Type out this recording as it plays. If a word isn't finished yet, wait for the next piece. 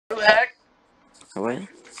back. What?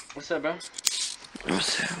 What's up, bro?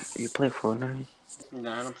 What's up? You play Fortnite?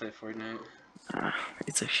 No, I don't play Fortnite.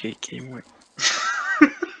 It's a shit game. What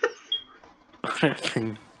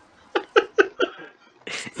happened?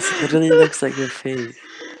 It literally looks like your face.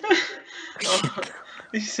 Oh,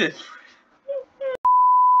 you said.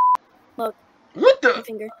 Look. What My the?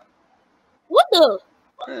 finger. What the?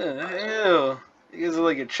 Hell? You guys are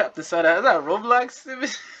like trapped inside. Is that Roblox?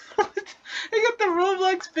 You got the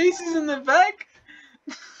Roblox faces in the back.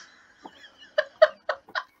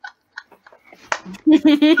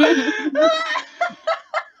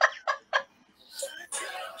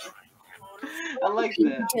 I like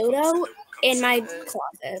that. Dildo in my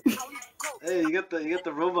closet. Hey, you got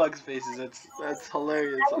the Roblox faces. That's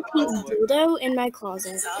hilarious. Pink dildo in my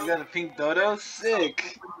closet. You got a pink dodo?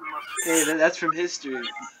 Sick. Hey, that's from history.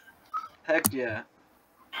 Heck yeah.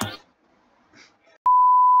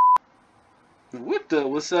 What the?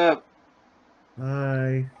 What's up?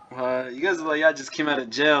 Hi. You guys are like y'all just came out of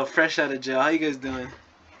jail, fresh out of jail. How you guys doing?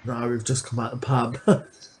 No, we've just come out of the pub.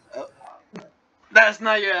 That's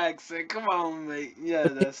not your accent. Come on, mate. Yeah,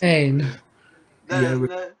 that's. Hey, That Yeah, is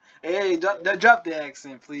not. Hey, drop the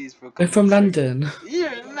accent, please. we're from London.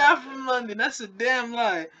 You're not from London. That's a damn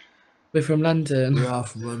lie. We're from London. we are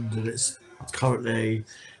from London. It's currently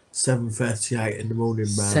 7:38 in the morning,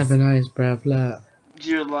 bruv. 7 eyes, bruv. Look.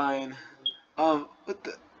 You're lying. What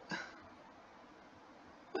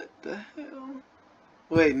the hell?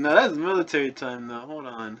 Wait, no, that's military time though. Hold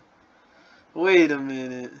on. Wait a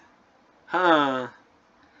minute. Huh?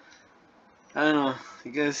 I don't know. I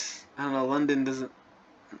guess I don't know. London doesn't.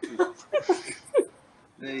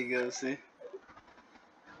 There you go. See.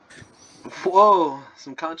 Whoa!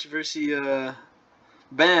 Some controversy.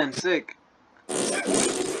 Ban. Sick.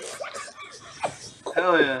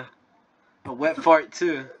 Hell yeah. A wet fart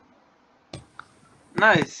too.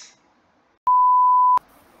 Nice.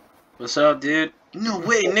 What's up, dude? No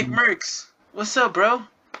way, Nick Merckx. What's up, bro?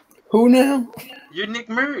 Who now? You're Nick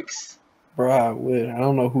Merckx. Bro, I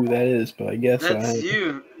don't know who that is, but I guess I That's am.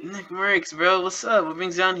 you, Nick Merckx, bro. What's up? What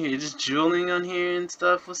brings you on here? You're just drooling on here and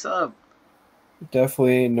stuff. What's up?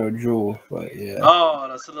 Definitely ain't no jewel, but yeah. Oh,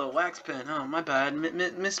 that's a little wax pen. Oh, my bad.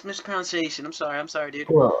 Mispronunciation. I'm sorry, dude.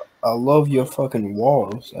 Bro, I love your fucking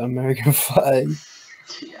walls. American flag.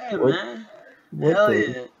 Yeah, What- man. What Hell the?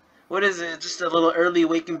 yeah. What is it? Just a little early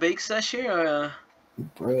wake and bake session, or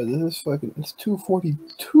Bro, this is fucking. It's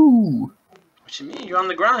 2:42. what you mean? You're on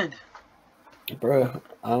the grind. Bro,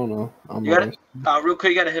 I don't know. I'm You got it. honest. Real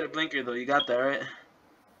quick, you gotta hit a blinker though. You got that right?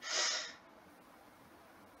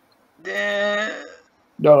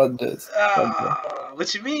 No, this.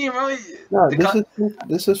 What you mean, bro? No, The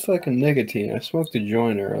this is fucking nicotine. I smoked a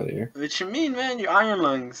joint earlier. What you mean, man? Your iron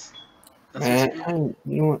lungs. That's Man, what you mean.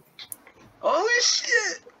 you know what? Holy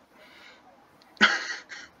shit!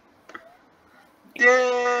 Damn!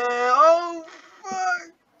 Oh fuck!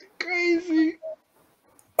 Crazy.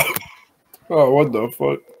 Oh, what the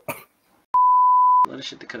fuck? A lot of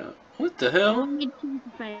shit to cut out. What the hell?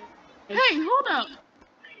 Hey, hold up.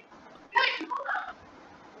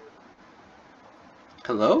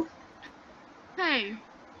 Hello? Hey,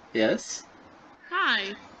 Yes.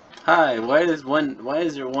 hi. Hi. Why is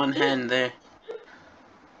there one hand there?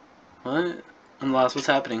 What? I'm lost. What's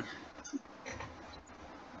happening?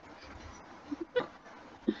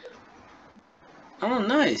 Oh,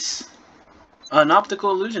 nice. An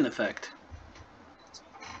optical illusion effect.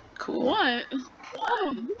 Cool. What?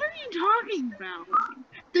 Oh, what are you talking about?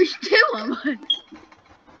 There's two of us.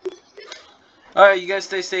 Alright, you guys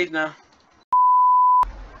stay safe now.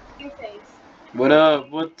 Your face. What up?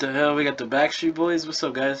 What the hell? We got the Backstreet Boys. What's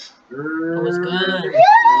up, guys? What's good?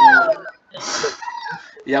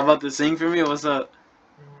 Y'all about to sing for me? What's up?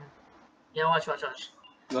 Yeah, watch.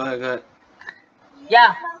 Go ahead.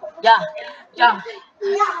 Yeah.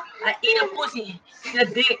 I eat a pussy, eat a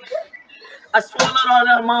dick. I swallowed all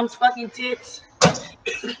her mom's fucking tits.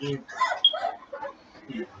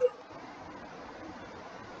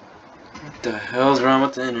 What the hell's wrong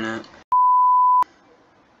with the internet?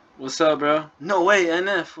 What's up, bro? No way,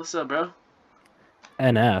 NF. What's up, bro?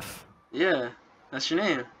 NF. Yeah, that's your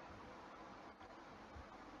name.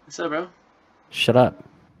 What's up, bro? Shut up.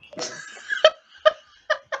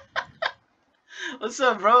 What's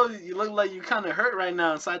up, bro? You look like you kind of hurt right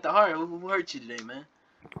now inside the heart. Who hurt you today, man?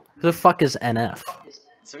 Who the fuck is NF?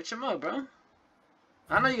 Search him up, bro.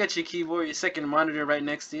 I know you got your keyboard, your second monitor right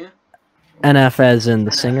next to you. NF as in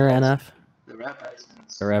the singer NF? The rapper.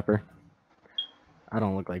 The rapper? I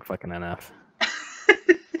don't look like fucking NF.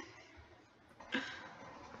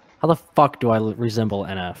 How the fuck do I resemble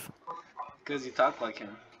NF? Because you talk like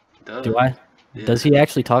him. Duh. Do I? Yeah. Does he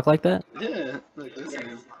actually talk like that? Yeah, look,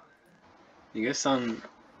 listen. You guys sound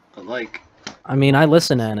alike. I mean, I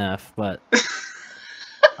listen to NF, but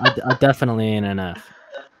I definitely ain't NF.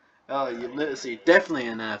 Oh, so you're definitely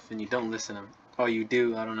an F, and you don't listen to him. Oh, you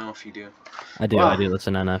do. I don't know if you do. I do. Wow. I do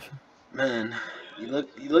listen to NF. Man, you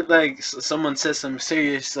look like someone said some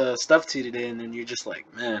serious stuff to you today, and then you're just like,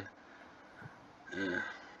 man.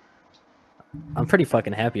 I'm pretty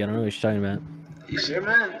fucking happy. I don't know what you're talking about. You sure,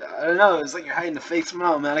 man? I don't know. It's like you're hiding a fake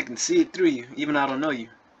smile, man. I can see it through you, even though I don't know you.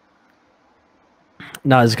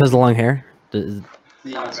 No, is it because of the long hair? Yeah,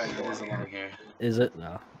 right. It is a long hair. Is it?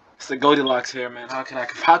 No. It's the Goldilocks hair, man. How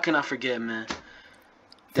can I forget, man?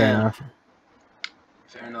 Fair Damn. enough.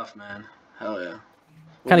 Fair enough, man. Hell yeah.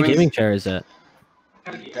 What kind of gaming chair is that?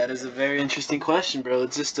 That is a very interesting question, bro.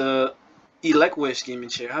 It's just a Electwish gaming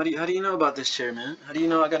chair. How do you know about this chair, man? How do you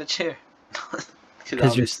know I got a chair?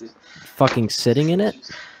 Because you're fucking sitting in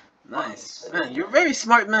it? Nice. Man, you're a very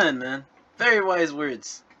smart man. Very wise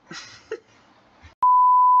words.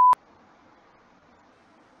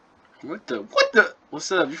 What the?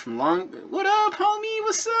 What's up? You from Long? What up, homie?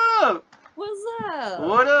 What's up? What's up?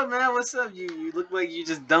 What up, man? What's up? You look like you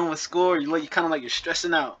just done with school. You kind of like you're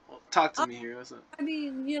stressing out. Talk to me here. What's up? I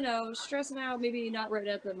mean, you know, stressing out, maybe not right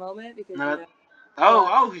at the moment because, Not, you know.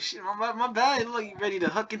 oh, shit. My bad. You look like you ready to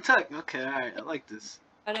hook and tuck. Okay, alright. I like this.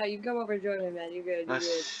 I know, you can come over and join me, man. You're good. You're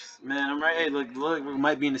good. Man, I'm right. Hey, look, we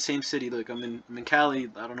might be in the same city. Look, I'm in Cali.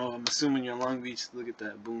 I don't know. I'm assuming you're in Long Beach. Look at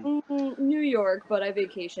that. Boom. New York, but I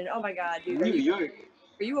vacation. Oh my god, dude. New York?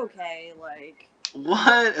 Are you okay? Like.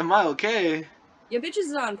 What? Am I okay? Your bitch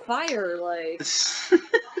is on fire, like.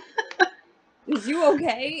 Is you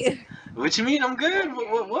okay? What you mean? I'm good.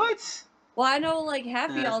 What? Well, I know, like,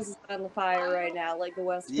 half of y'all's is on the fire right now, like the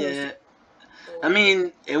West Coast. Yeah. I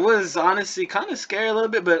mean, it was honestly kind of scary a little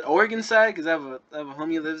bit, but Oregon side, because I have a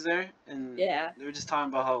homie who lives there, and yeah, they were just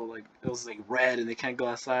talking about how like it was like red and they can't go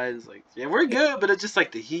outside. It's like, yeah, we're good, but it's just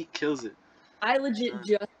like the heat kills it. I legit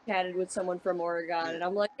just chatted with someone from Oregon, and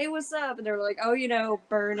I'm like, hey, what's up? And they're like, oh, you know,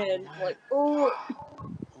 burning. Like, oh.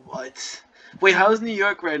 What? Wait, how's New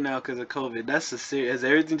York right now because of COVID? That's a serious. Is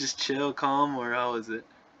everything just chill, calm, or how is it?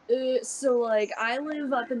 So like I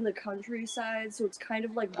live up in the countryside, so it's kind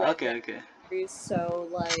of like okay. So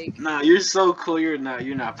like. Nah, you're so cool. You're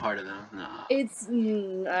not part of them. No. It's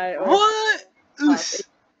what? It's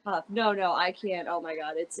tough. No, I can't. Oh my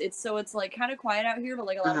god, it's like kind of quiet out here, but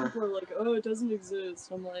like a lot of people are like, oh, it doesn't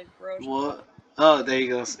exist. I'm like, bro. What? Oh, there you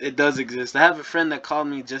go. It does exist. I have a friend that called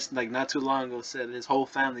me just like not too long ago. Said his whole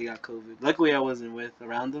family got COVID. Luckily, I wasn't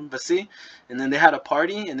around them. But see, and then they had a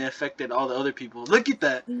party and it affected all the other people. Look at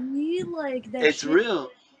that. Like that. It's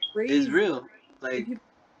real. Crazy. It's real. Like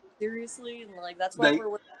seriously, and like that's why we're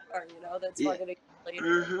where we are. You know, that's fucking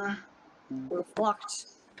later. We're fucked.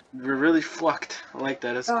 We're really fucked. I like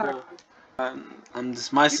that. That's cool. I'm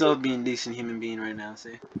just myself being a decent human being right now.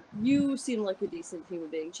 See. You seem like a decent human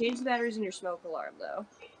being. Change the batteries in your smoke alarm, though.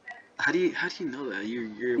 How do you know that? You're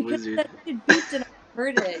a because wizard. That shit beeped and I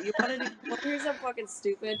heard it. You wanted to hear something fucking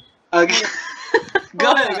stupid? Okay.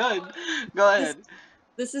 Go ahead.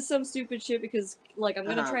 This is some stupid shit because like I'm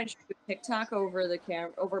gonna try and shoot a TikTok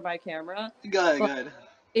over my camera. Go ahead.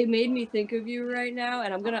 It made me think of you right now,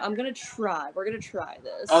 and I'm gonna try. We're gonna try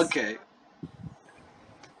this. Okay.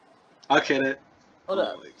 Okay. Hold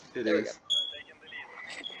up. It there is. We go.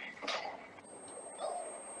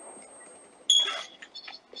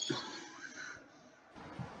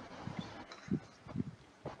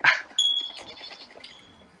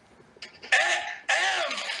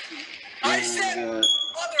 I said,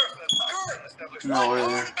 no,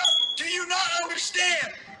 really. Do you not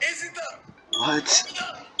understand? Isn't the what?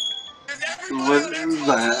 What is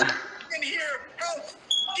that?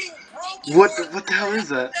 What the hell is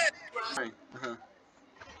that?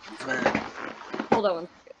 Hold on one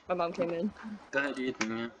second. My mom came in. Go ahead, do your thing,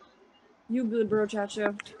 man. You good, bro,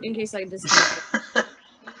 Chacho? In case I disconnect.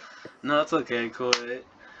 No, it's okay. Cool.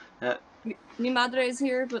 Right? Mi madre is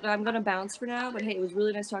here, but I'm gonna bounce for now. But hey, it was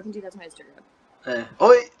really nice talking to you. That's my Instagram. Oh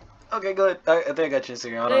wait. Okay, go ahead. I think I got your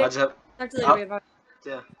Instagram. Hold on. I just have. Talk to you later.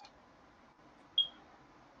 Yeah.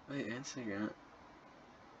 Wait, Instagram.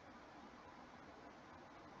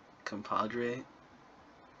 Compadre.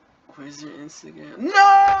 Where's your Instagram?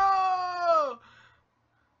 No!